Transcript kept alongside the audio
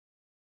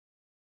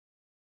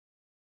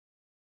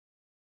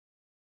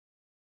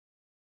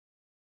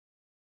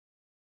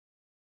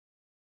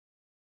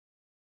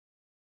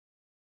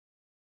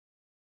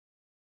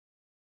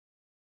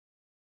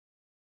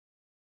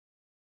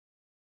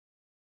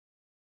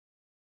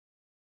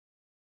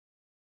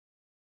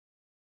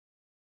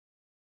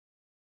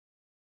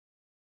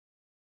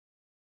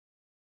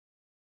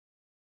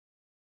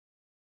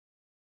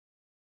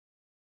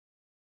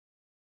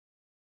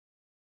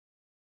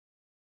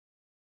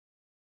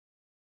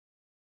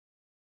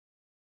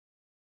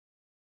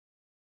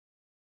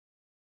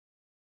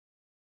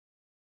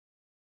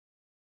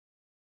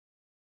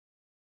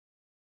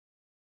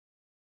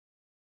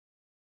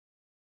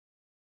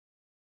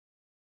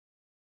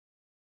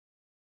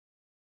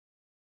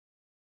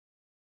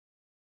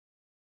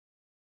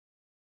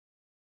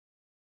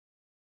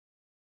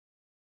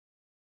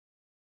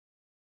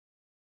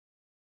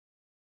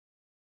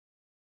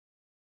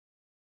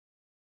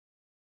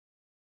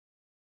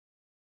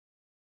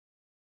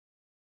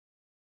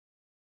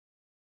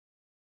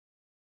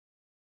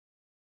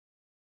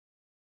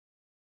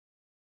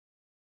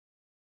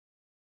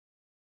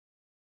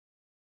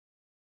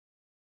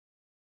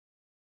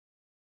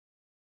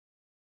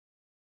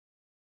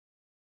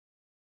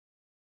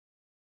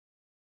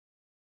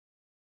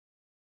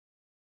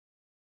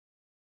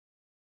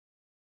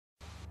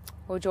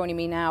Well, joining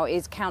me now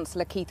is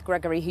Councillor Keith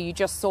Gregory, who you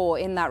just saw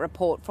in that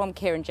report from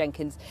Kieran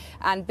Jenkins,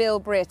 and Bill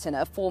Brereton,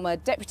 a former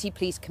Deputy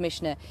Police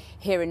Commissioner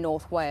here in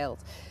North Wales.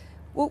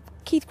 Well,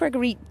 Keith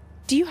Gregory,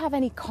 do you have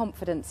any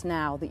confidence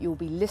now that you'll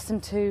be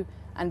listened to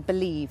and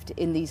believed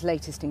in these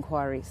latest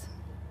inquiries?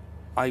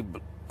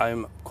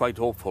 I'm quite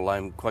hopeful.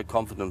 I'm quite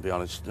confident, to be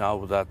honest,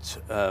 now that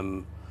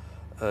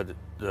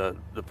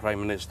the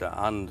Prime Minister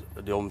and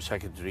the Home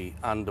Secretary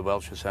and the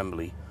Welsh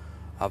Assembly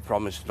have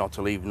promised not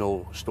to leave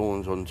no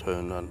stones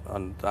unturned,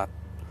 and that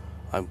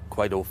I'm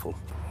quite hopeful.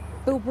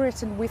 Bill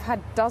Brereton, we've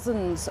had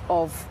dozens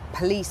of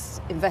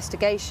police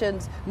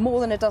investigations, more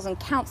than a dozen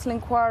council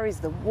inquiries,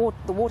 the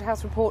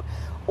Waterhouse report,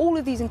 all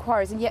of these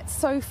inquiries, and yet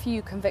so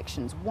few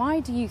convictions. Why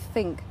do you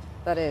think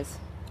that is?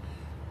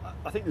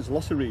 I think there's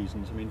lots of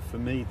reasons. I mean, for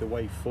me, the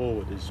way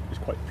forward is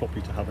quite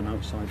properly to have an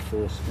outside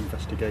force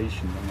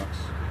investigation, and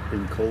that's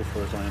been called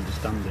for, as I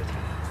understand it.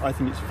 I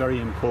think it's very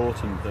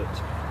important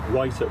that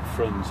right up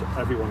front,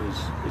 everyone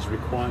is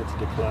required to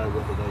declare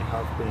whether they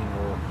have been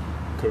or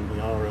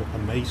currently are a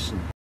Mason.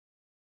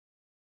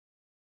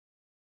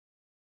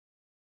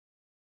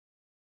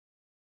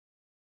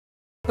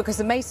 Because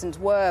the Masons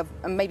were,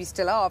 and maybe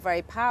still are,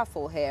 very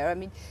powerful here. I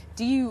mean,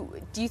 do you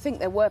think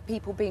there were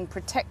people being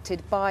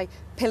protected by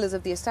pillars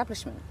of the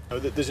establishment?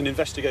 There's an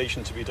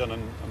investigation to be done,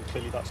 and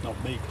clearly that's not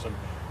me because I'm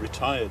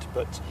retired.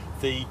 But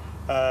the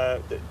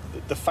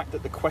fact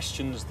that the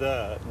questions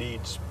there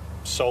needs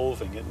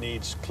solving, it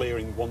needs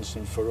clearing once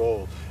and for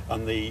all,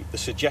 and the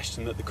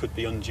suggestion that there could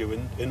be undue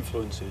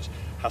influences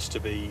has to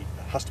be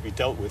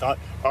dealt with.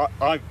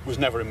 I was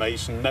never a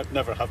Mason,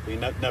 never have been,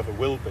 never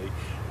will be,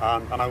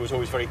 and I was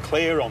always very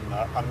clear on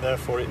that, and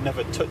therefore it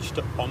never touched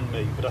on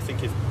me. But I think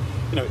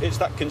it's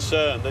that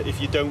concern that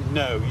if you don't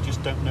know, you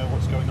just don't know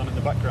what's going on in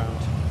the background.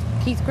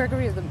 Keith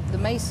Gregory, are the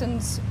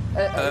Masons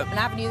an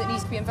avenue that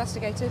needs to be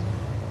investigated?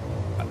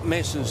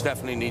 Masons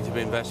definitely need to be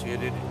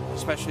investigated,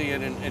 especially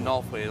in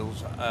North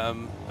Wales.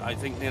 I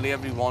think nearly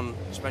everyone,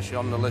 especially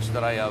on the list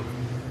that I have,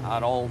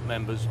 are all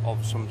members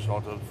of some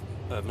sort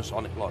of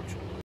Masonic lodge.